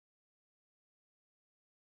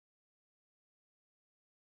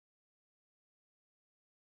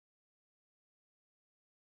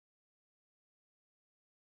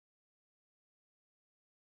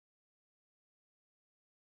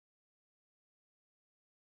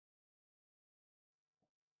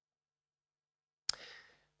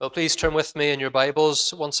Well, please turn with me in your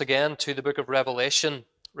Bibles once again to the book of Revelation,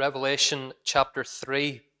 Revelation chapter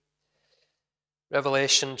 3.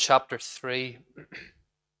 Revelation chapter 3.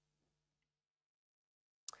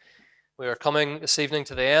 We are coming this evening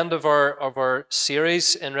to the end of our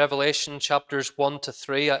series in Revelation chapters 1 to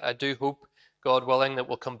 3. I do hope, God willing, that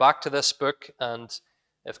we'll come back to this book, and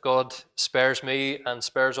if God spares me and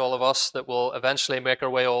spares all of us, that we'll eventually make our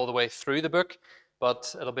way all the way through the book.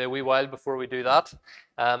 But it'll be a wee while before we do that.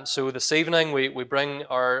 So this evening we bring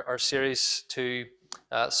our series to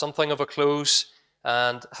something of a close,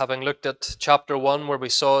 and having looked at chapter 1 where we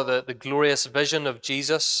saw the glorious vision of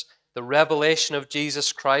Jesus, the revelation of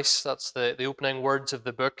Jesus Christ, that's the opening words of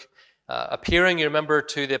the book, appearing, you remember,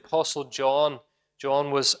 to the Apostle John.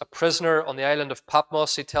 John was a prisoner on the island of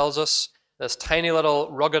Patmos, he tells us, this tiny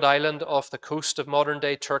little rugged island off the coast of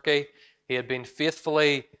modern-day Turkey. He had been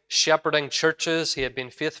faithfully shepherding churches. He had been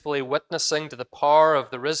faithfully witnessing to the power of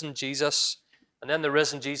the risen Jesus. And then the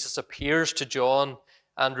risen Jesus appears to John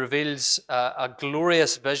and reveals a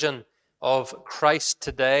glorious vision of Christ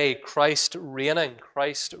today, Christ reigning,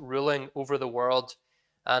 Christ ruling over the world.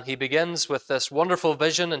 And he begins with this wonderful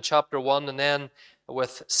vision in chapter 1, and then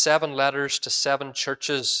with 7 letters to 7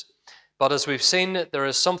 churches. But as we've seen, there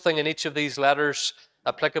is something in each of these letters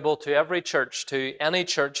applicable to every church, to any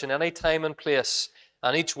church in any time and place.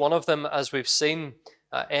 And each one of them, as we've seen,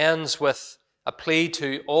 ends with a plea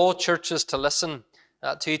to all churches to listen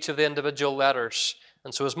to each of the individual letters.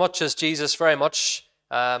 And so as much as Jesus very much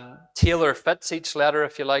tailor fits each letter,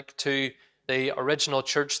 if you like, to the original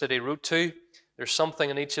church that he wrote to, there's something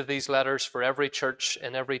in each of these letters for every church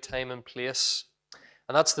in every time and place.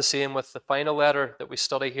 And that's the same with the final letter that we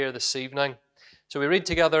study here this evening. So we read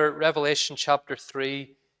together Revelation chapter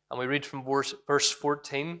 3, and we read from verse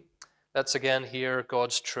 14. Let's again hear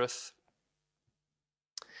God's truth.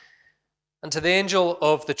 And to the angel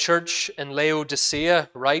of the church in Laodicea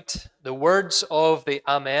write, the words of the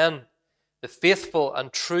Amen, the faithful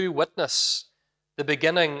and true witness, the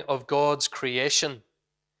beginning of God's creation.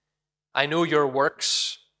 I know your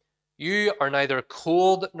works. You are neither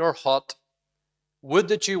cold nor hot. Would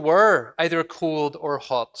that you were either cold or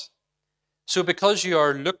hot. So because you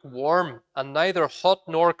are lukewarm and neither hot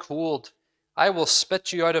nor cold, I will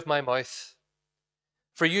spit you out of my mouth.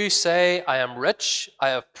 For you say, I am rich, I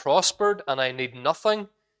have prospered, and I need nothing,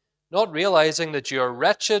 not realizing that you are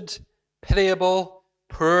wretched, pitiable,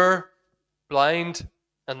 poor, blind,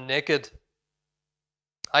 and naked.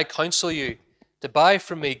 I counsel you to buy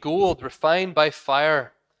from me gold refined by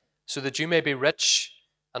fire, so that you may be rich,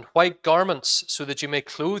 and white garments, so that you may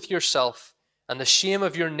clothe yourself, and the shame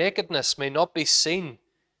of your nakedness may not be seen,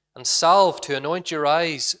 and salve to anoint your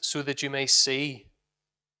eyes, so that you may see.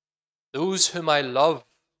 Those whom I love,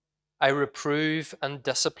 I reprove and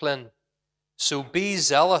discipline. So be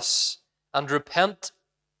zealous and repent.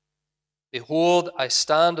 Behold, I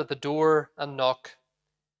stand at the door and knock.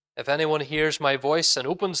 If anyone hears my voice and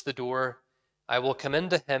opens the door, I will come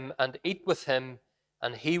into him and eat with him,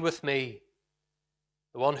 and he with me.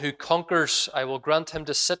 The one who conquers, I will grant him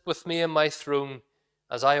to sit with me in my throne,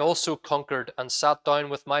 as I also conquered and sat down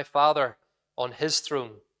with my Father on his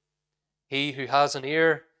throne. He who has an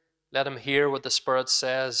ear, let him hear what the Spirit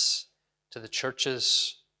says to the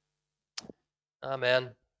churches. Amen.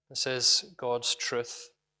 This is God's truth.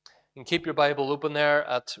 You can keep your Bible open there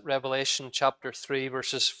at Revelation chapter 3,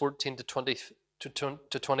 verses 14 to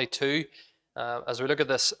 22. As we look at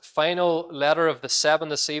this final letter of the 7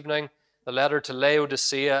 this evening, the letter to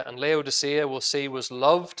Laodicea, and Laodicea, we'll see, was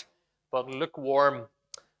loved but lukewarm.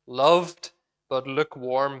 Loved but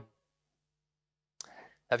lukewarm.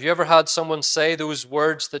 Have you ever had someone say those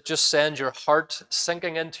words that just send your heart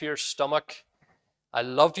sinking into your stomach? I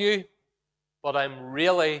love you, but I'm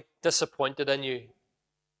really disappointed in you.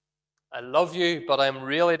 I love you, but I'm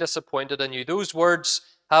really disappointed in you. Those words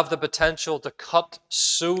have the potential to cut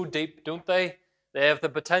so deep, don't they? They have the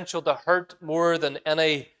potential to hurt more than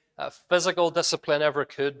any physical discipline ever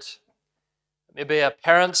could. Maybe a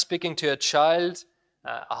parent speaking to a child,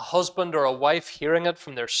 a husband or a wife hearing it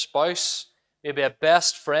from their spouse, maybe a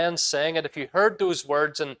best friend saying it. If you heard those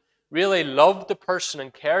words and really loved the person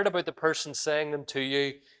and cared about the person saying them to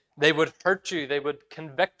you, they would hurt you, they would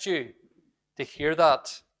convict you to hear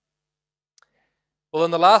that. Well,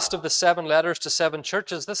 in the last of the 7 letters to 7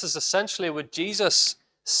 churches, this is essentially what Jesus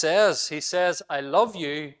says. He says, I love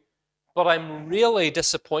you, but I'm really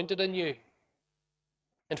disappointed in you.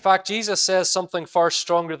 In fact, Jesus says something far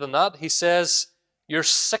stronger than that. He says, you're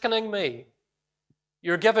sickening me.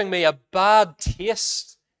 You're giving me a bad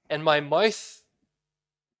taste in my mouth.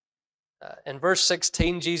 In verse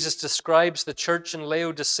 16, Jesus describes the church in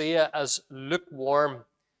Laodicea as lukewarm.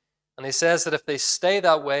 And he says that if they stay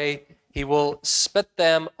that way, he will spit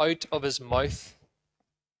them out of his mouth.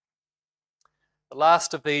 The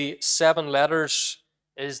last of the 7 letters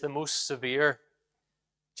is the most severe.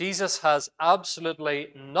 Jesus has absolutely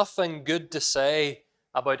nothing good to say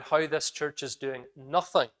about how this church is doing.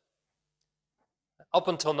 Nothing. Up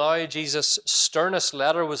until now, Jesus' sternest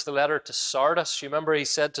letter was the letter to Sardis. You remember he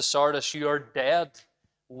said to Sardis, "You are dead.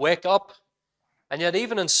 Wake up." And yet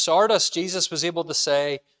even in Sardis, Jesus was able to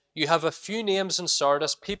say, you have a few names in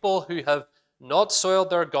Sardis, people who have not soiled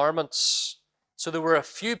their garments. So there were a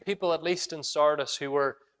few people, at least in Sardis, who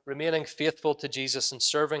were remaining faithful to Jesus and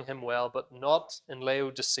serving him well, but not in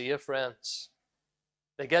Laodicea, friends.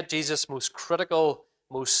 They get Jesus' most critical,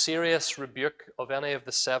 most serious rebuke of any of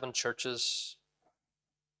the 7 churches.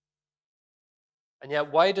 And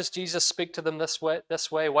yet, why does Jesus speak to them this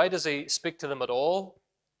way? Why does he speak to them at all?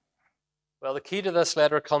 Well, the key to this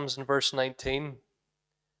letter comes in verse 19.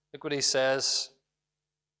 Look what he says.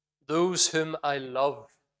 Those whom I love,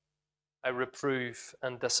 I reprove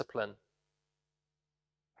and discipline.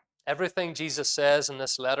 Everything Jesus says in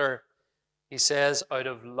this letter, he says out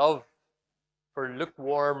of love for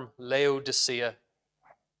lukewarm Laodicea.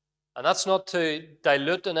 And that's not to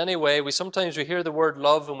dilute in any way. Sometimes we hear the word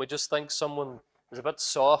love and we just think someone is a bit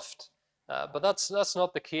soft. But that's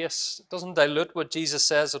not the case. It doesn't dilute what Jesus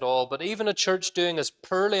says at all. But even a church doing as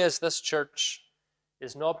poorly as this church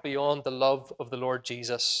is not beyond the love of the Lord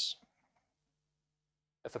Jesus.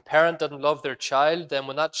 If a parent didn't love their child, then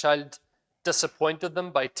when that child disappointed them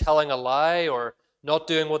by telling a lie or not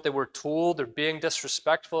doing what they were told or being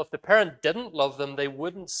disrespectful, if the parent didn't love them, they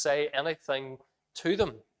wouldn't say anything to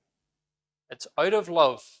them. It's out of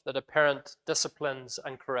love that a parent disciplines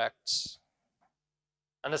and corrects.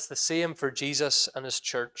 And it's the same for Jesus and his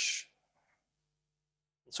church.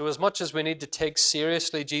 So as much as we need to take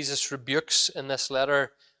seriously Jesus' rebukes in this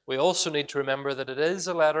letter, we also need to remember that it is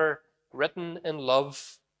a letter written in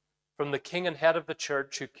love from the King and Head of the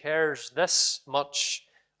church who cares this much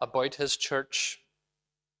about his church.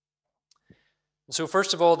 And so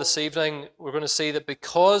first of all, this evening, we're going to see that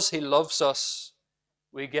because he loves us,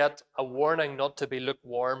 we get a warning not to be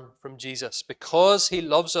lukewarm from Jesus. Because he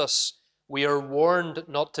loves us, we are warned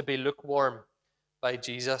not to be lukewarm by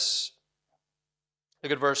Jesus.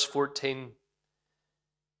 Look at verse 14.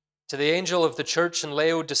 To the angel of the church in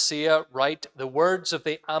Laodicea write the words of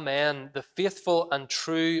the Amen, the faithful and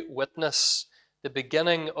true witness, the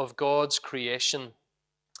beginning of God's creation.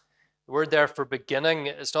 The word there for beginning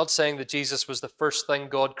is not saying that Jesus was the first thing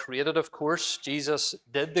God created, of course. Jesus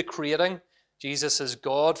did the creating. Jesus is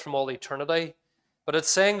God from all eternity. But it's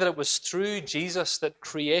saying that it was through Jesus that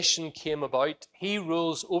creation came about. He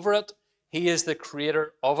rules over it. He is the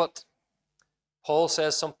creator of it. Paul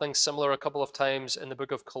says something similar a couple of times in the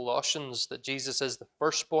book of Colossians, that Jesus is the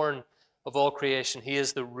firstborn of all creation. He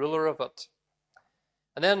is the ruler of it.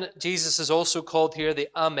 And then Jesus is also called here the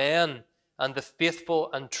Amen and the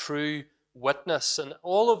faithful and true witness. And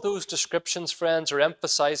all of those descriptions, friends, are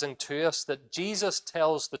emphasizing to us that Jesus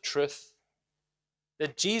tells the truth.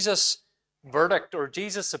 That Jesus' verdict, or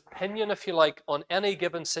Jesus' opinion, if you like, on any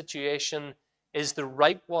given situation is the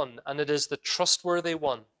right one, and it is the trustworthy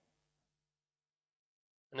one.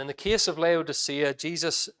 And in the case of Laodicea,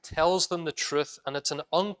 Jesus tells them the truth, and it's an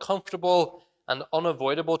uncomfortable and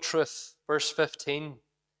unavoidable truth. Verse 15,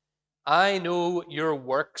 I know your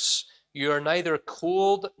works. You are neither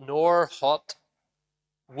cold nor hot.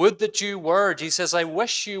 Would that you were. Jesus says, I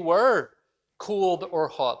wish you were cold or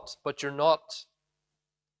hot, but you're not.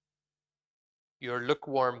 You're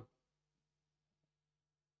lukewarm.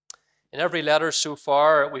 In every letter so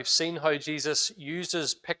far, we've seen how Jesus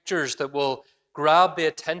uses pictures that will grab the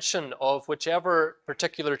attention of whichever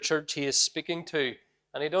particular church he is speaking to.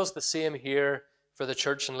 And he does the same here for the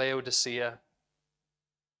church in Laodicea.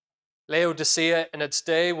 Laodicea in its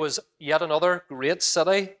day was yet another great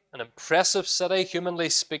city, an impressive city, humanly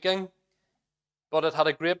speaking, but it had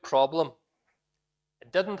a great problem.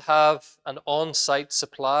 It didn't have an on-site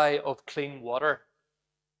supply of clean water.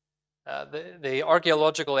 The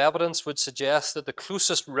archaeological evidence would suggest that the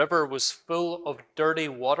closest river was full of dirty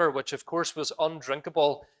water, which of course was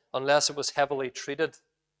undrinkable unless it was heavily treated.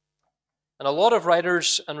 And a lot of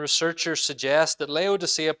writers and researchers suggest that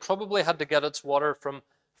Laodicea probably had to get its water from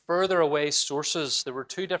further away sources. There were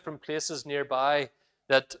 2 different places nearby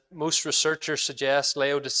that most researchers suggest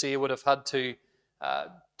Laodicea would have had to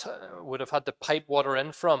pipe water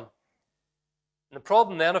in from. And the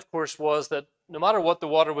problem then, of course, was that no matter what the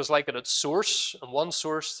water was like at its source, and one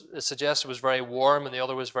source suggests it was very warm and the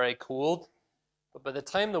other was very cold, but by the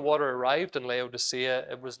time the water arrived in Laodicea,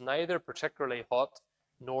 it was neither particularly hot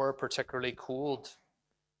nor particularly cold.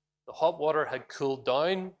 The hot water had cooled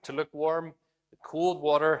down to lukewarm. The cold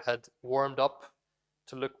water had warmed up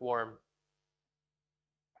to lukewarm.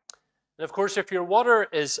 And of course, if your water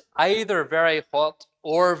is either very hot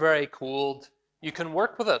or very cold, you can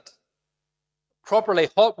work with it. Properly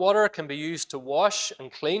hot water can be used to wash and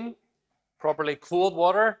clean. Properly cold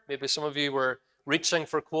water, maybe some of you were reaching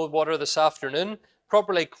for cold water this afternoon.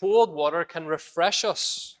 Properly cold water can refresh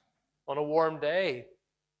us on a warm day.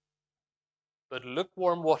 But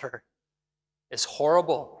lukewarm water is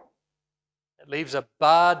horrible. It leaves a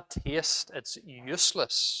bad taste. It's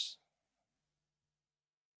useless.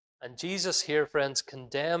 And Jesus here, friends,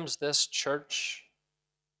 condemns this church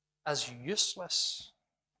as useless,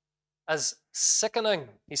 as sickening.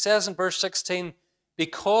 He says in verse 16,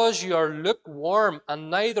 because you are lukewarm and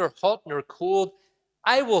neither hot nor cold,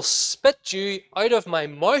 I will spit you out of my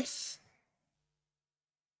mouth.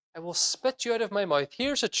 I will spit you out of my mouth.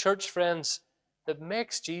 Here's a church, friends, that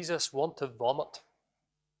makes Jesus want to vomit.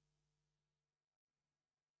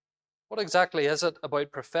 What exactly is it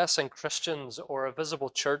about professing Christians or a visible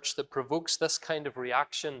church that provokes this kind of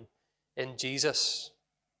reaction in Jesus?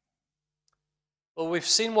 Well, we've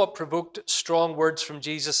seen what provoked strong words from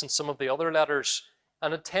Jesus in some of the other letters,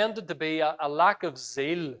 and it tended to be a lack of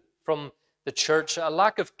zeal from the church, a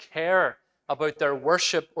lack of care about their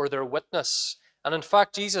worship or their witness. And in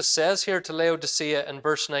fact, Jesus says here to Laodicea in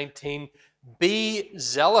verse 19, be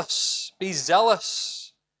zealous,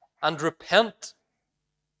 and repent.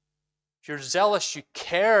 If you're zealous, you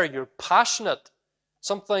care, you're passionate,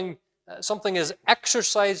 something is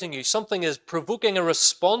exercising you, something is provoking a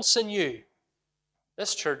response in you.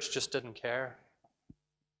 This church just didn't care.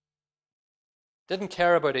 Didn't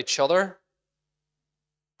care about each other.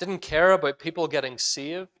 Didn't care about people getting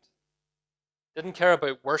saved. Didn't care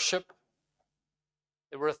about worship.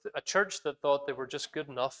 They were a church that thought they were just good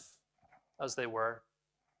enough as they were.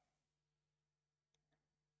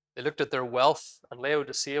 They looked at their wealth, and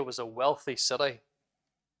Laodicea was a wealthy city.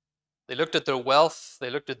 They looked at their wealth, they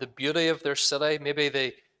looked at the beauty of their city. Maybe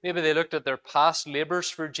they looked at their past labors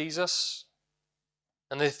for Jesus,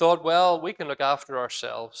 and they thought, well, we can look after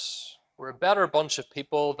ourselves. We're a better bunch of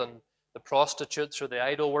people than the prostitutes or the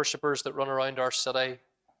idol worshippers that run around our city.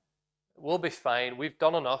 We'll be fine. We've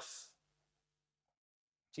done enough.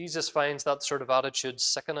 Jesus finds that sort of attitude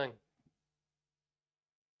sickening.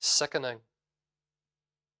 Sickening.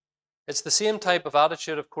 It's the same type of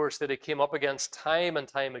attitude, of course, that he came up against time and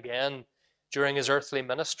time again during his earthly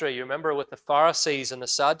ministry. You remember with the Pharisees and the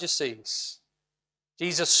Sadducees.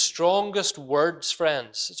 Jesus' strongest words,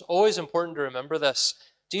 friends, it's always important to remember this.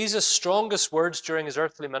 Jesus' strongest words during his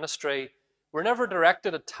earthly ministry were never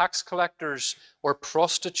directed at tax collectors or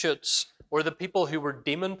prostitutes or the people who were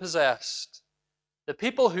demon-possessed. The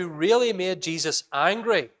people who really made Jesus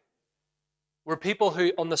angry were people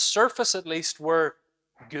who, on the surface at least, were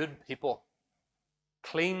good people,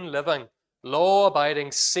 clean living,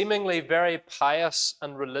 law-abiding, seemingly very pious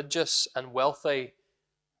and religious and wealthy,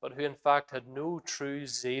 but who in fact had no true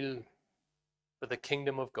zeal for the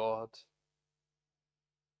kingdom of God.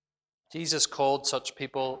 Jesus called such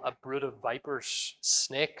people a brood of vipers,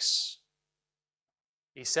 snakes.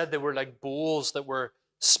 He said they were like bowls that were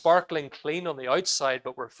sparkling clean on the outside,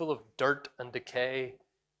 but were full of dirt and decay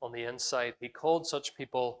on the inside. He called such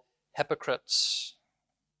people hypocrites,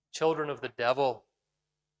 children of the devil,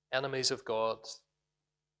 enemies of God.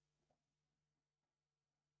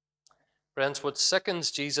 Friends, what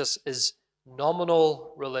sickens Jesus is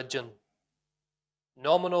nominal religion.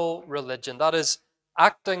 Nominal religion. That is,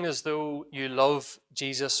 acting as though you love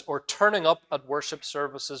Jesus or turning up at worship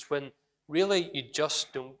services when really you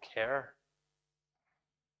just don't care.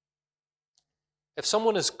 If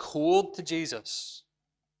someone is cold to Jesus,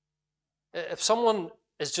 if someone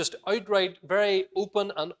is just outright very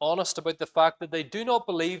open and honest about the fact that they do not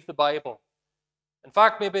believe the Bible, in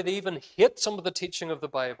fact, maybe they even hate some of the teaching of the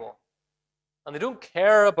Bible, and they don't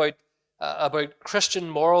care about Christian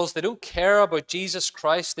morals, they don't care about Jesus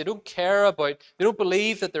Christ, they don't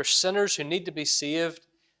believe that they're sinners who need to be saved,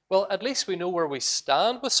 well, at least we know where we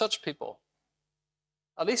stand with such people.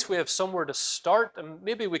 At least we have somewhere to start, and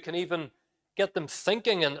maybe we can even get them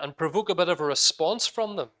thinking and provoke a bit of a response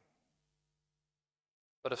from them.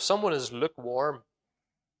 But if someone is lukewarm,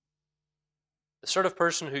 the sort of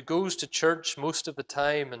person who goes to church most of the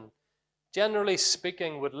time and generally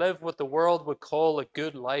speaking would live what the world would call a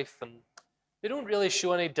good life, and they don't really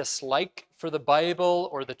show any dislike for the Bible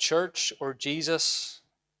or the church or Jesus.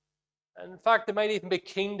 In fact, they might even be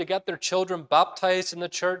keen to get their children baptized in the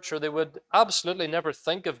church, or they would absolutely never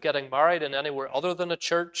think of getting married in anywhere other than a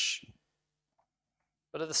church.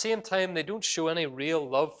 But at the same time, they don't show any real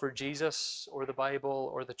love for Jesus or the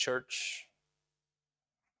Bible or the church.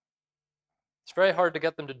 It's very hard to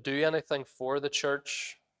get them to do anything for the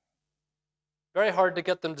church. Very hard to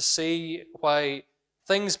get them to see why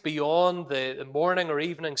things beyond the morning or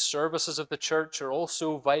evening services of the church are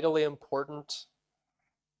also vitally important.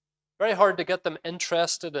 Very hard to get them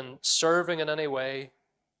interested in serving in any way.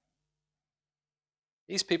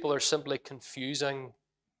 These people are simply confusing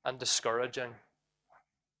and discouraging.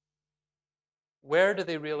 Where do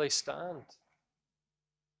they really stand?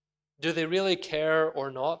 Do they really care or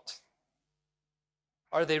not?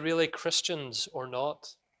 Are they really Christians or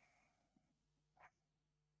not?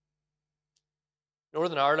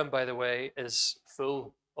 Northern Ireland, by the way, is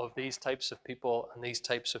full of these types of people and these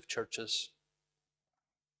types of churches.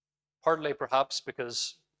 Partly perhaps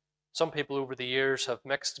because some people over the years have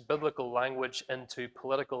mixed biblical language into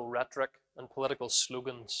political rhetoric and political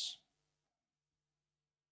slogans.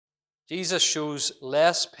 Jesus shows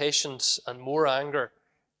less patience and more anger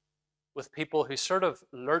with people who sort of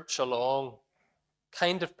lurch along,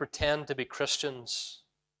 kind of pretend to be Christians.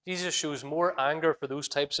 Jesus shows more anger for those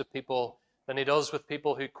types of people than he does with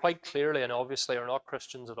people who quite clearly and obviously are not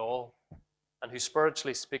Christians at all, and who,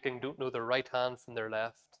 spiritually speaking, don't know their right hand from their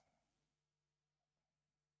left.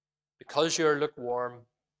 Because you are lukewarm,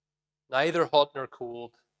 neither hot nor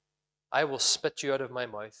cold, I will spit you out of my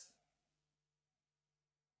mouth.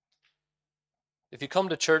 If you come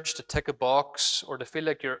to church to tick a box, or to feel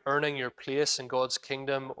like you're earning your place in God's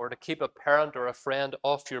kingdom, or to keep a parent or a friend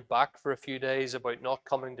off your back for a few days about not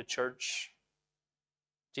coming to church,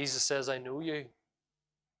 Jesus says, I know you.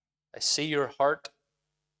 I see your heart.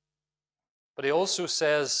 But he also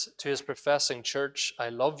says to his professing church, I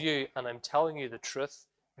love you and I'm telling you the truth.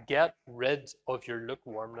 Get rid of your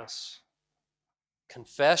lukewarmness.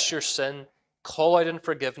 Confess your sin, call out in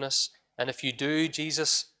forgiveness, and if you do,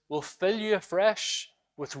 Jesus will fill you afresh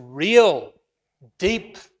with real,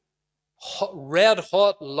 deep,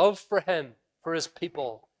 red-hot love for him, for his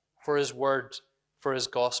people, for his word, for his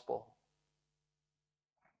gospel.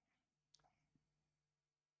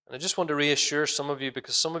 And I just want to reassure some of you,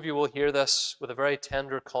 because some of you will hear this with a very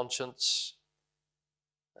tender conscience.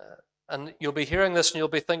 And you'll be hearing this and you'll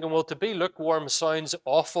be thinking, well, to be lukewarm sounds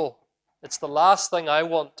awful. It's the last thing I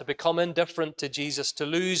want, to become indifferent to Jesus, to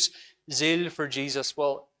lose zeal for Jesus.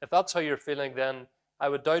 Well, if that's how you're feeling, then I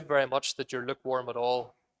would doubt very much that you're lukewarm at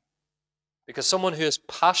all. Because someone who is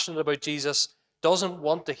passionate about Jesus doesn't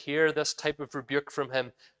want to hear this type of rebuke from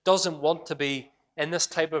him, doesn't want to be in this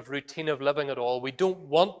type of routine of living at all. We don't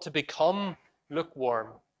want to become lukewarm.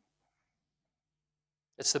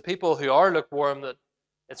 It's the people who are lukewarm that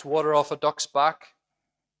it's water off a duck's back.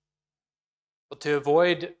 But to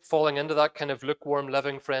avoid falling into that kind of lukewarm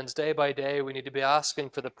living, friends, day by day, we need to be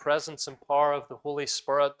asking for the presence and power of the Holy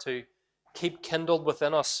Spirit to keep kindled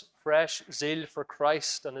within us fresh zeal for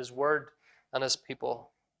Christ and his word and his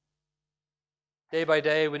people. Day by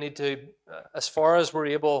day, we need to, as far as we're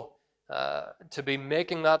able, to be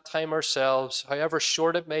making that time ourselves, however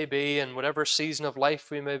short it may be, and whatever season of life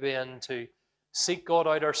we may be in, to seek God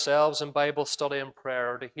out ourselves in Bible study and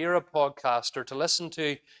prayer, or to hear a podcast, or to listen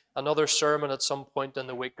to another sermon at some point in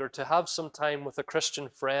the week, or to have some time with a Christian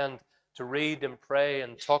friend to read and pray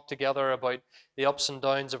and talk together about the ups and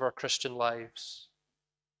downs of our Christian lives.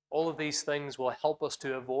 All of these things will help us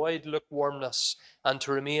to avoid lukewarmness and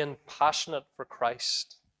to remain passionate for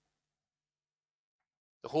Christ.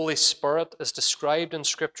 The Holy Spirit is described in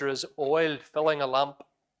Scripture as oil filling a lamp.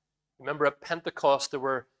 Remember, at Pentecost, there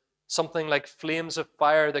were something like flames of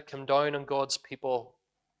fire that came down on God's people.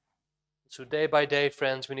 So day by day,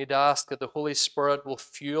 friends, we need to ask that the Holy Spirit will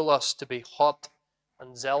fuel us to be hot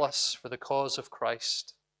and zealous for the cause of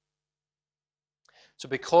Christ. So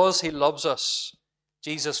because he loves us,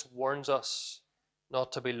 Jesus warns us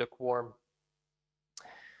not to be lukewarm.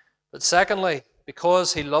 But secondly,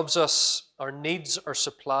 because he loves us, our needs are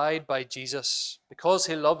supplied by Jesus. Because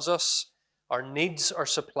he loves us, our needs are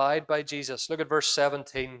supplied by Jesus. Look at verse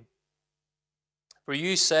 17. For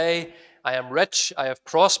you say, I am rich, I have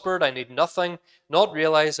prospered, I need nothing, not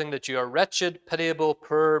realizing that you are wretched, pitiable,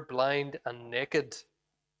 poor, blind, and naked.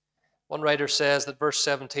 One writer says that verse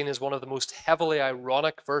 17 is one of the most heavily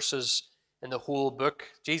ironic verses in the whole book.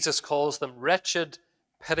 Jesus calls them wretched,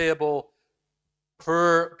 pitiable,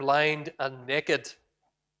 poor, blind, and naked.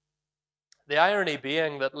 The irony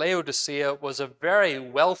being that Laodicea was a very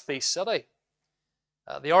wealthy city.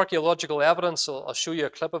 The archaeological evidence, I'll show you a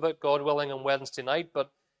clip of it, God willing, on Wednesday night,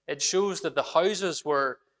 but it shows that the houses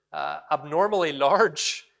were abnormally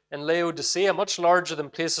large in Laodicea, much larger than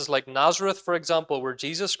places like Nazareth, for example, where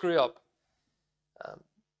Jesus grew up.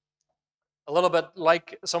 A little bit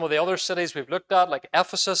like some of the other cities we've looked at, like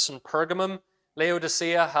Ephesus and Pergamum,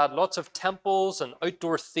 Laodicea had lots of temples and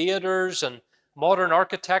outdoor theaters and modern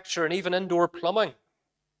architecture and even indoor plumbing.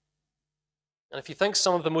 And if you think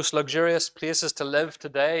some of the most luxurious places to live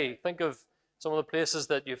today, think of some of the places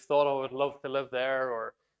that you've thought, oh, I would love to live there,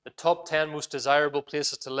 or the top 10 most desirable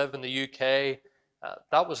places to live in the UK.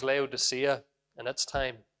 That was Laodicea in its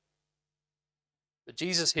time. But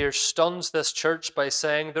Jesus here stuns this church by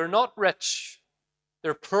saying they're not rich,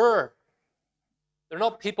 they're poor. They're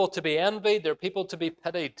not people to be envied, they're people to be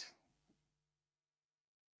pitied.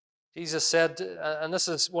 Jesus said, and this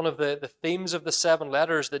is one of the themes of the 7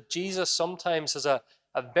 letters, that Jesus sometimes has a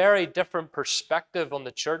very different perspective on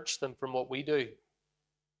the church than from what we do.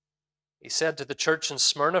 He said to the church in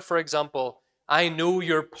Smyrna, for example, I know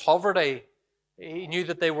your poverty. He knew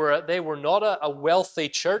that they were not a wealthy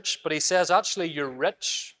church, but he says, actually, you're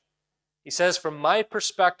rich. He says, from my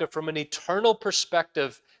perspective, from an eternal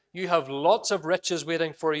perspective, you have lots of riches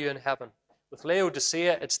waiting for you in heaven. With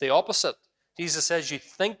Laodicea, it's the opposite. Jesus says, you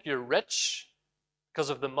think you're rich because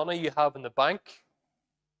of the money you have in the bank.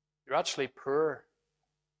 You're actually poor.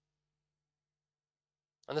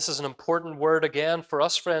 And this is an important word again for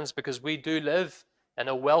us, friends, because we do live in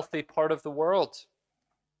a wealthy part of the world.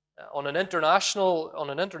 On an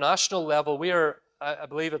international level, we are, I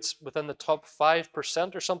believe it's within the top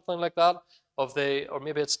 5% or something like that, or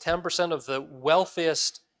maybe it's 10% of the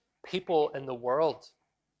wealthiest people in the world.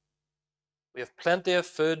 We have plenty of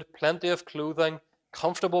food, plenty of clothing,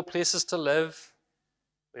 comfortable places to live.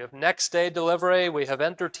 We have next day delivery. We have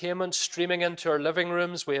entertainment streaming into our living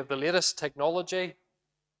rooms. We have the latest technology.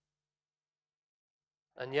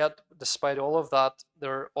 And yet, despite all of that,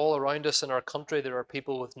 there all around us in our country, there are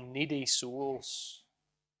people with needy souls.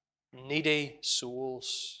 Needy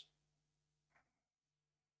souls.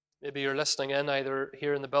 Maybe you're listening in either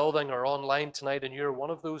here in the building or online tonight, and you're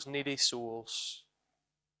one of those needy souls.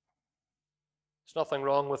 There's nothing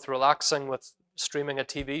wrong with relaxing with streaming a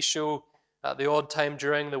TV show at the odd time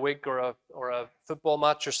during the week, or a football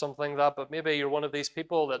match or something like that, but maybe you're one of these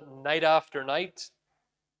people that night after night,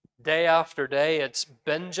 day after day, it's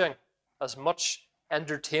binging as much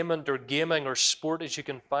entertainment or gaming or sport as you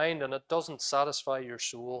can find, and it doesn't satisfy your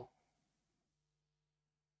soul.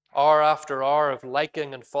 Hour after hour of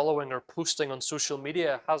liking and following or posting on social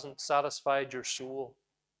media hasn't satisfied your soul.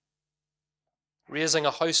 Raising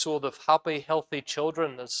a household of happy, healthy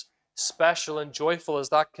children, as special and joyful as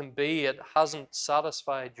that can be, it hasn't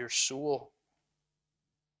satisfied your soul.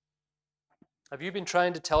 Have you been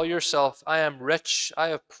trying to tell yourself, I am rich, I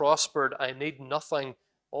have prospered, I need nothing,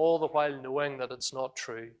 all the while knowing that it's not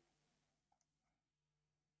true?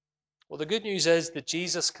 Well, the good news is that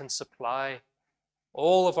Jesus can supply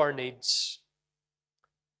all of our needs.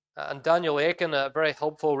 And Daniel Aiken, a very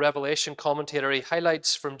helpful Revelation commentator, he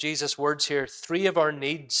highlights from Jesus' words here 3 of our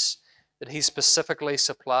needs that he specifically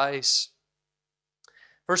supplies.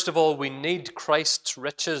 First of all, we need Christ's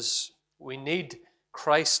riches. We need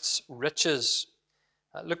Christ's riches.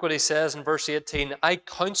 Look what he says in verse 18. I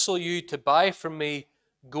counsel you to buy from me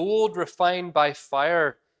gold refined by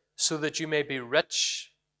fire, so that you may be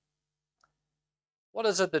rich. What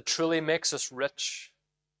is it that truly makes us rich?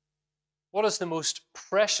 What is the most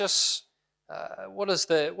precious? What is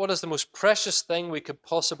the most precious thing we could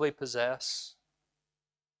possibly possess?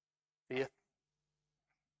 Faith.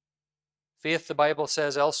 Faith, the Bible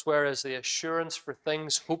says elsewhere, is the assurance for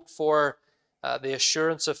things hoped for, the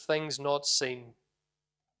assurance of things not seen.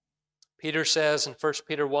 Peter says in 1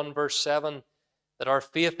 Peter 1 verse 7 that our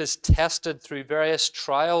faith is tested through various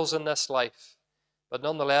trials in this life, but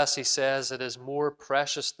nonetheless, he says, it is more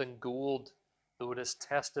precious than gold, though it is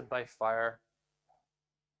tested by fire.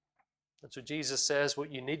 And so Jesus says,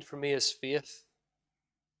 what you need from me is faith.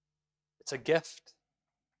 It's a gift.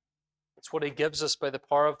 It's what he gives us by the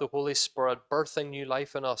power of the Holy Spirit, birthing new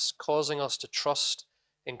life in us, causing us to trust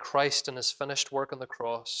in Christ and his finished work on the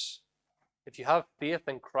cross. If you have faith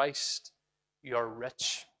in Christ, you are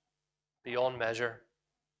rich beyond measure.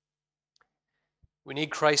 We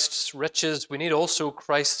need Christ's riches. We need also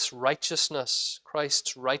Christ's righteousness.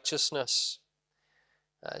 Christ's righteousness.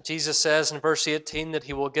 Jesus says in verse 18 that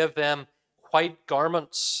he will give them white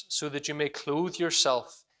garments so that you may clothe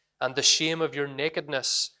yourself and the shame of your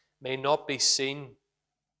nakedness may not be seen.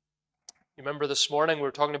 You remember this morning we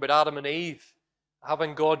were talking about Adam and Eve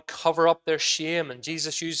having God cover up their shame, and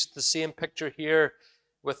Jesus used the same picture here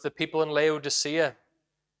with the people in Laodicea.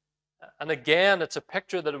 And again, it's a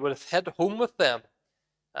picture that would have hit home with them.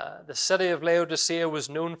 The city of Laodicea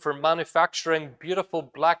was known for manufacturing beautiful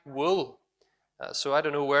black wool. So I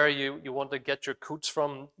don't know where you want to get your coats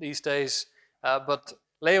from these days, but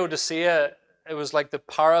Laodicea it was like the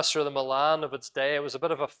Paris or the Milan of its day. It was a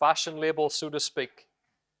bit of a fashion label, so to speak.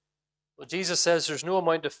 Well, Jesus says there's no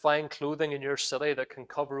amount of fine clothing in your city that can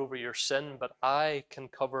cover over your sin, but I can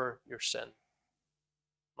cover your sin.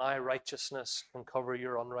 My righteousness can cover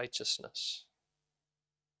your unrighteousness.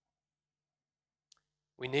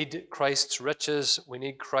 We need Christ's riches. We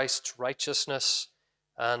need Christ's righteousness.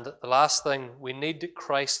 And the last thing, we need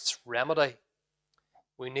Christ's remedy.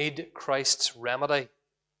 We need Christ's remedy.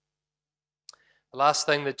 The last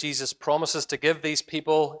thing that Jesus promises to give these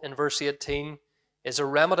people in verse 18 is a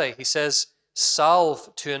remedy. He says,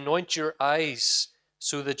 salve to anoint your eyes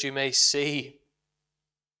so that you may see.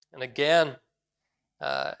 And again,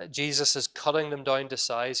 Jesus is cutting them down to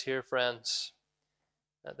size here, friends.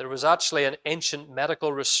 There was actually an ancient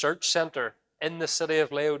medical research center in the city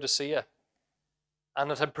of Laodicea,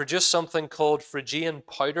 and it had produced something called Phrygian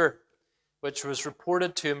powder, which was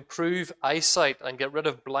reported to improve eyesight and get rid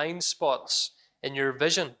of blind spots in your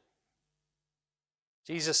vision.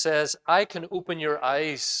 Jesus says, I can open your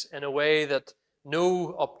eyes in a way that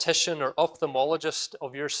no optician or ophthalmologist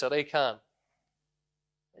of your city can.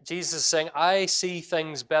 Jesus is saying, I see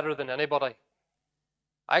things better than anybody.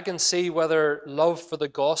 I can see whether love for the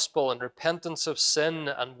gospel and repentance of sin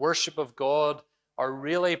and worship of God are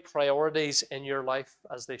really priorities in your life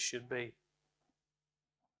as they should be.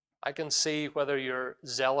 I can see whether you're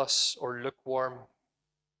zealous or lukewarm.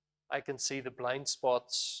 I can see the blind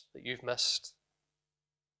spots that you've missed.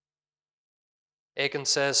 Aiken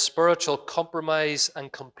says, spiritual compromise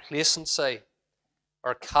and complacency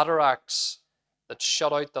are cataracts that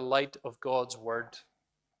shut out the light of God's word.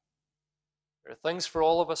 There are things for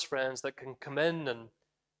all of us, friends, that can come in and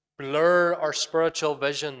blur our spiritual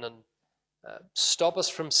vision and stop us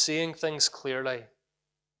from seeing things clearly.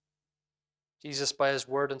 Jesus, by his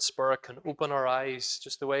word and spirit, can open our eyes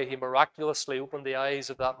just the way he miraculously opened the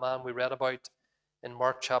eyes of that man we read about in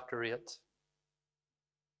Mark chapter 8.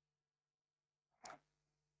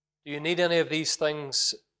 Do you need any of these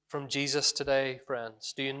things from Jesus today,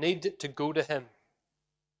 friends? Do you need to go to him?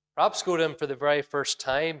 Perhaps go to him for the very first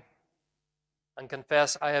time and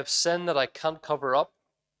confess, I have sin that I can't cover up.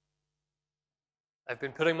 I've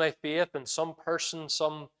been putting my faith in some person,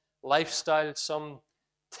 some lifestyle, some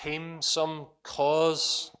team, some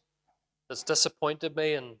cause that's disappointed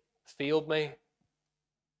me and failed me.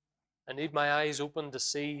 I need my eyes open to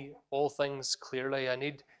see all things clearly. I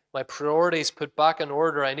need my priorities put back in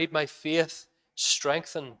order. I need my faith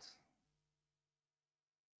strengthened.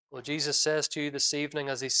 Well, Jesus says to you this evening,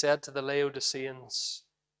 as he said to the Laodiceans,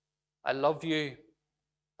 I love you.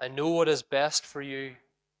 I know what is best for you.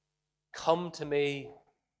 Come to me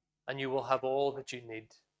and you will have all that you need.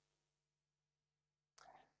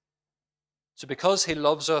 So because he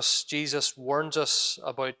loves us, Jesus warns us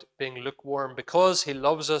about being lukewarm. Because he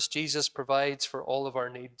loves us, Jesus provides for all of our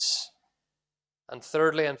needs. And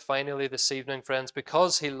thirdly and finally this evening, friends,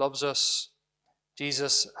 because he loves us,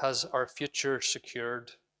 Jesus has our future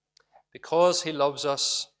secured. Because he loves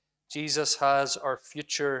us, Jesus has our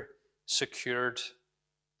future secured.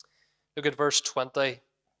 Look at verse 20.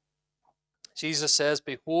 Jesus says,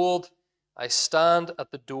 behold, I stand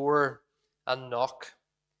at the door and knock.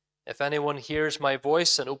 If anyone hears my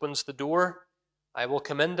voice and opens the door, I will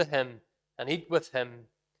come into him and eat with him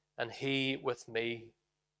and he with me.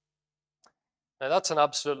 Now that's an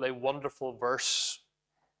absolutely wonderful verse.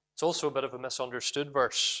 It's also a bit of a misunderstood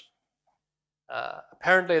verse.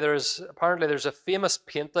 Apparently there's a famous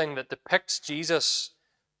painting that depicts Jesus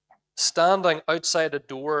standing outside a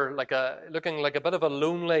door, looking like a bit of a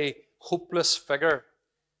lonely, hopeless figure.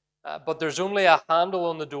 But there's only a handle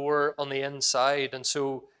on the door on the inside, and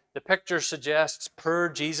so the picture suggests poor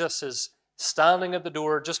Jesus is standing at the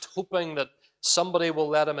door, just hoping that somebody will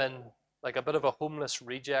let him in, like a bit of a homeless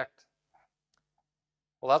reject.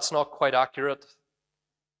 Well, that's not quite accurate.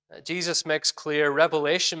 Jesus makes clear,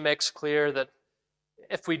 Revelation makes clear that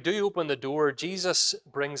if we do open the door, Jesus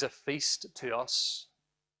brings a feast to us.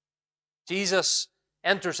 Jesus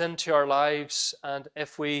enters into our lives, and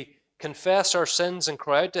if we confess our sins and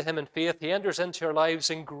cry out to him in faith, he enters into our lives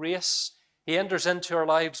in grace. He enters into our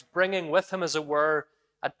lives bringing with him, as it were,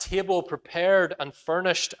 a table prepared and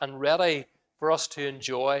furnished and ready for us to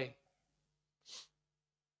enjoy.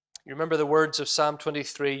 You remember the words of Psalm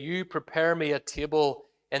 23, you prepare me a table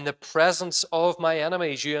in the presence of my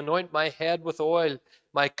enemies. You anoint my head with oil.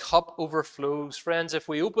 My cup overflows. Friends, if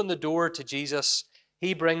we open the door to Jesus,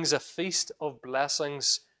 he brings a feast of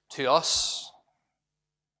blessings to us.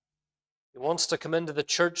 He wants to come into the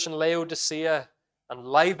church in Laodicea and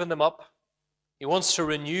liven them up. He wants to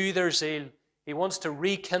renew their zeal. He wants to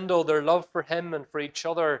rekindle their love for him and for each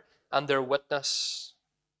other and their witness.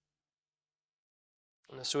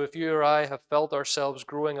 And so if you or I have felt ourselves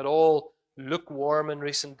growing at all lukewarm in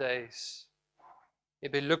recent days,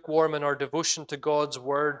 maybe lukewarm in our devotion to God's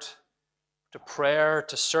Word, to prayer,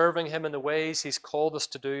 to serving Him in the ways He's called us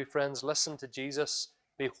to do, friends, listen to Jesus.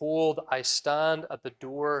 Behold, I stand at the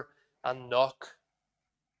door and knock.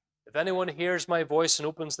 If anyone hears my voice and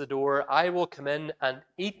opens the door, I will come in and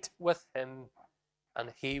eat with him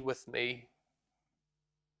and he with me.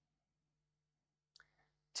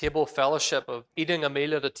 Table fellowship, of eating a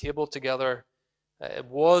meal at a table together, it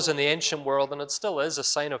was in the ancient world, and it still is, a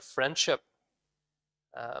sign of friendship.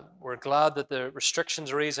 We're glad that the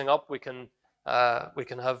restrictions are easing up. We can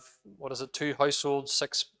have, 2 households,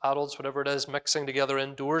 6 adults, whatever it is, mixing together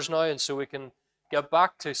indoors now, and so we can get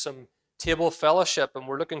back to some table fellowship, and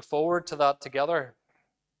we're looking forward to that together.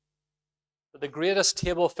 But the greatest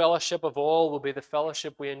table fellowship of all will be the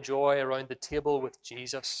fellowship we enjoy around the table with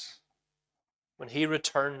Jesus when He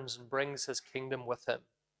returns and brings His kingdom with Him.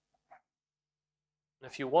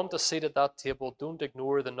 And if you want a seat at that table, don't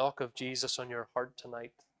ignore the knock of Jesus on your heart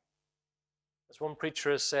tonight. As one preacher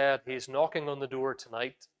has said, He is knocking on the door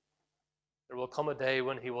tonight. There will come a day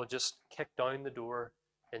when He will just kick down the door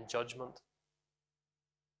in judgment.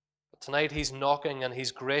 But tonight He's knocking, and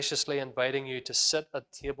He's graciously inviting you to sit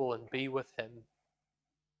at table and be with Him.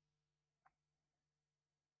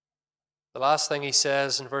 The last thing He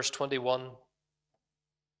says in verse 21,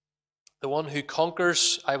 the one who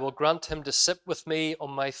conquers, I will grant him to sit with me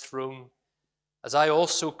on my throne, as I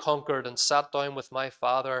also conquered and sat down with my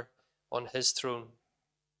Father on His throne.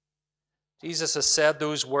 Jesus has said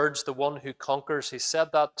those words, the one who conquers. He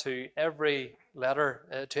said that to every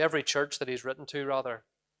church that He's written to, rather.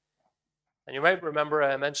 And you might remember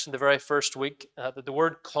I mentioned the very first week that the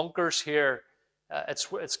word conquers here, it's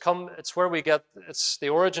the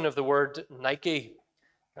origin of the word Nike.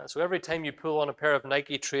 So every time you pull on a pair of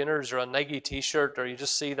Nike trainers or a Nike t-shirt, or you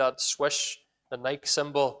just see that swish, the Nike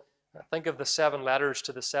symbol, think of the 7 letters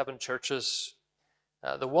to the 7 churches.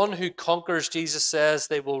 The one who conquers, Jesus says,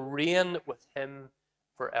 they will reign with Him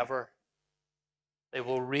forever. They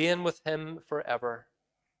will reign with Him forever.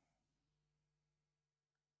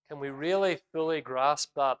 Can we really fully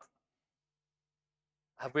grasp that?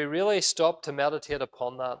 Have we really stopped to meditate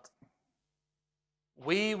upon that?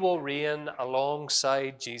 We will reign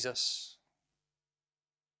alongside Jesus.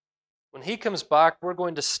 When He comes back, we're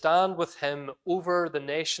going to stand with Him over the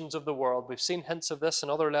nations of the world. We've seen hints of this in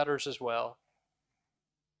other letters as well.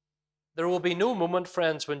 There will be no moment,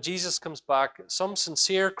 friends, when Jesus comes back. Some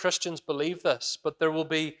sincere Christians believe this, but there will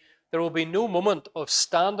be no moment of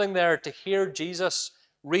standing there to hear Jesus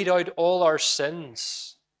read out all our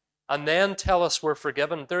sins and then tell us we're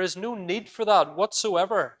forgiven. There is no need for that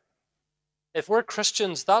whatsoever. If we're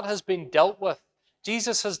Christians, that has been dealt with.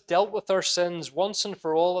 Jesus has dealt with our sins once and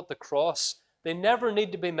for all at the cross. They never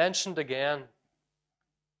need to be mentioned again.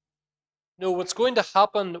 No, what's going to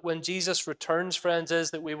happen when Jesus returns, friends,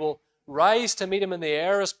 is that we will rise to meet Him in the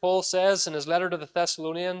air, as Paul says in his letter to the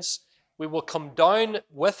Thessalonians. We will come down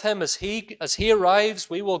with Him as he arrives.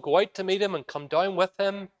 We will go out to meet Him and come down with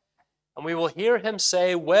Him. And we will hear Him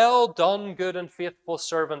say, well done, good and faithful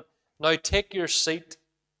servant. Now take your seat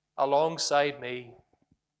alongside me.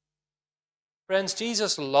 Friends,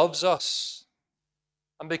 Jesus loves us.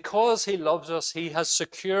 And because He loves us, He has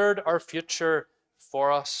secured our future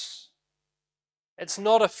for us. It's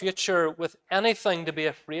not a future with anything to be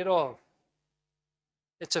afraid of.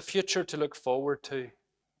 It's a future to look forward to.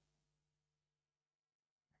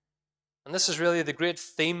 And this is really the great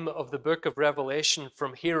theme of the book of Revelation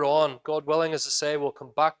from here on. God willing, as I say, we'll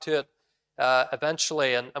come back to it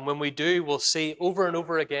eventually. And when we do, we'll see over and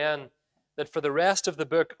over again that for the rest of the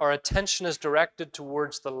book, our attention is directed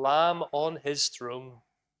towards the Lamb on His throne.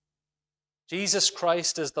 Jesus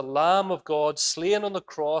Christ is the Lamb of God, slain on the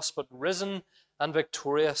cross, but risen and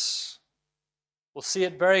victorious. We'll see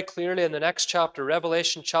it very clearly in the next chapter,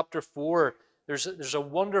 Revelation chapter 4. There's a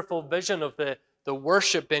wonderful vision of the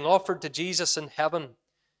worship being offered to Jesus in heaven.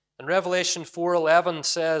 And Revelation 4:11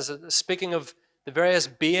 says, speaking of the various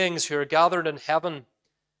beings who are gathered in heaven,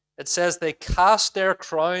 it says they cast their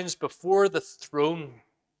crowns before the throne,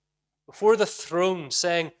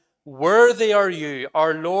 saying, worthy are you,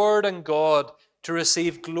 our Lord and God, to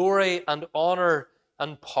receive glory and honor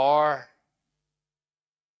and power.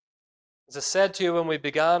 As I said to you when we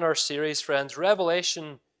began our series, friends,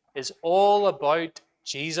 Revelation is all about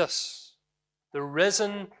Jesus, the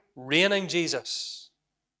risen, reigning Jesus.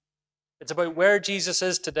 It's about where Jesus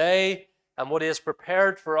is today and what He has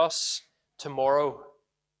prepared for us tomorrow.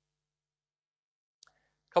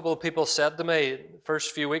 A couple of people said to me the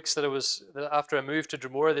first few weeks that after I moved to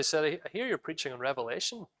Dromore, they said, I hear you're preaching on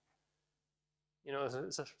Revelation. You know,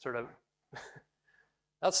 it's a sort of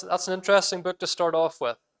that's an interesting book to start off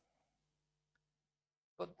with.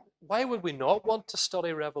 But why would we not want to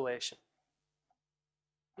study Revelation?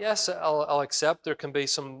 Yes, I'll accept there can be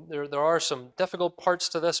there are some difficult parts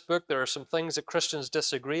to this book. There are some things that Christians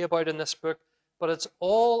disagree about in this book, but it's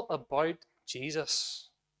all about Jesus.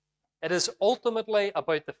 It is ultimately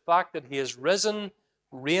about the fact that he is risen,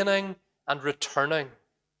 reigning, and returning.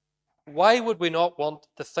 Why would we not want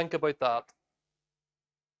to think about that?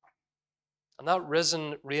 And that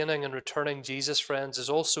risen, reigning, and returning Jesus, friends, is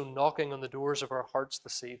also knocking on the doors of our hearts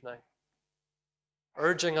this evening,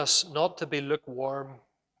 urging us not to be lukewarm,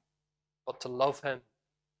 but to love him,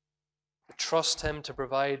 to trust him to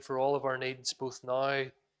provide for all of our needs, both now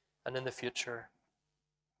and in the future.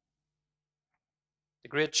 The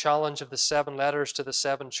great challenge of the 7 letters to the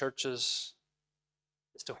 7 churches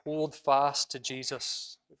is to hold fast to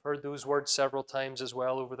Jesus. We've heard those words several times as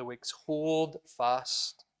well over the weeks. Hold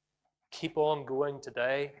fast. Keep on going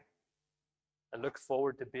today and look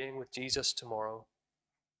forward to being with Jesus tomorrow.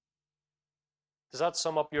 Does that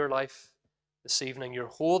sum up your life this evening? You're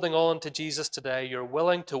holding on to Jesus today. You're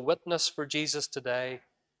willing to witness for Jesus today,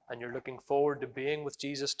 and you're looking forward to being with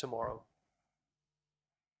Jesus tomorrow.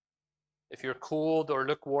 If you're cold or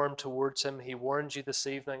lukewarm towards him, he warns you this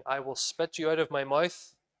evening, I will spit you out of my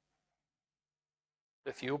mouth.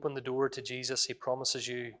 If you open the door to Jesus, he promises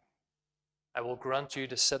you, I will grant you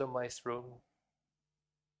to sit on my throne.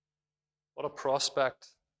 What a prospect.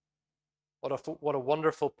 What a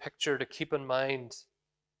wonderful picture to keep in mind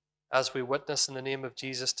as we witness in the name of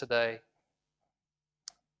Jesus today.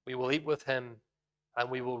 We will eat with him and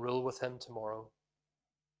we will rule with him tomorrow.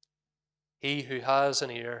 He who has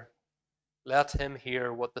an ear, let him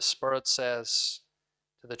hear what the Spirit says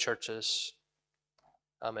to the churches.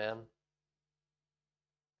 Amen.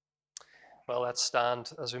 Well, let's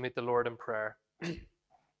stand as we meet the Lord in prayer.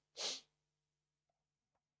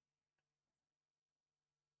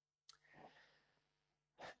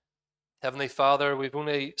 Heavenly Father, we've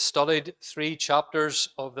only studied 3 chapters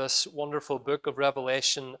of this wonderful book of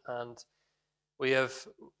Revelation, and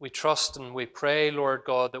we trust and we pray, Lord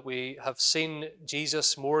God, that we have seen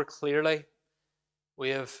Jesus more clearly. We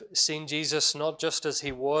have seen Jesus not just as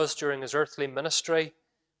he was during his earthly ministry,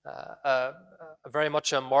 very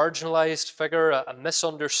much a marginalized figure, a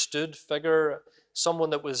misunderstood figure, someone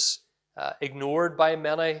that was ignored by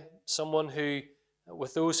many, someone who,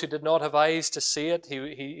 with those who did not have eyes to see it,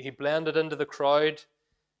 he blended into the crowd.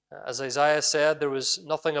 As Isaiah said, there was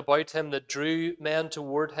nothing about him that drew men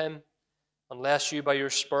toward him, unless you by your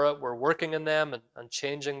Spirit were working in them and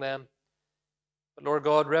changing them. But Lord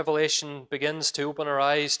God, Revelation begins to open our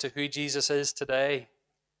eyes to who Jesus is today,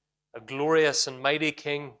 a glorious and mighty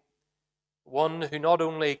King, one who not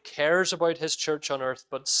only cares about his church on earth,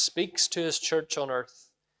 but speaks to his church on earth,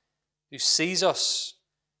 who sees us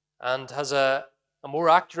and has a more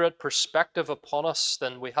accurate perspective upon us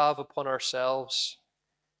than we have upon ourselves.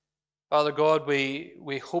 Father God, we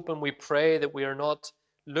hope and we pray that we are not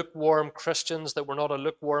lukewarm Christians, that we're not a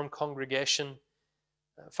lukewarm congregation.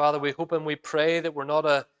 Father, we hope and we pray that we're not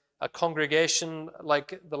a congregation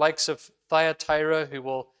like the likes of Thyatira, who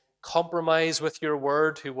will compromise with your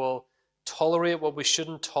word, who will tolerate what we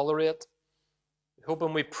shouldn't tolerate. We hope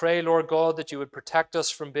and we pray, Lord God, that you would protect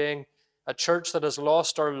us from being a church that has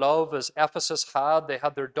lost our love, as Ephesus had. They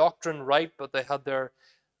had their doctrine right, but they had their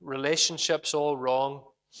relationships all wrong.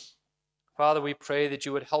 Father, we pray that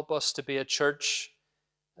you would help us to be a church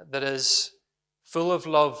that is full of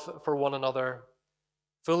love for one another,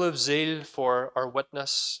 full of zeal for our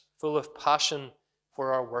witness, full of passion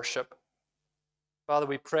for our worship. Father,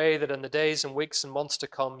 we pray that in the days and weeks and months to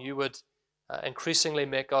come, you would increasingly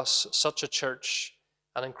make us such a church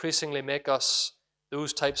and increasingly make us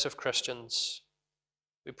those types of Christians.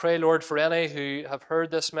 We pray, Lord, for any who have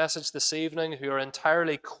heard this message this evening, who are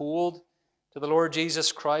entirely cold to the Lord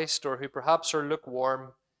Jesus Christ, or who perhaps are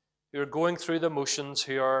lukewarm, who are going through the motions,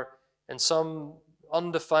 who are in some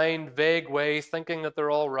undefined, vague way thinking that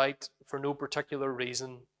they're all right for no particular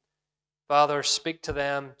reason. Father, speak to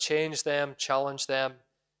them, change them, challenge them,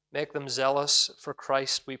 make them zealous for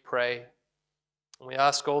Christ, we pray. And we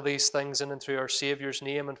ask all these things in and through our Saviour's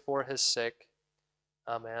name and for his sake.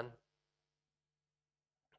 Amen.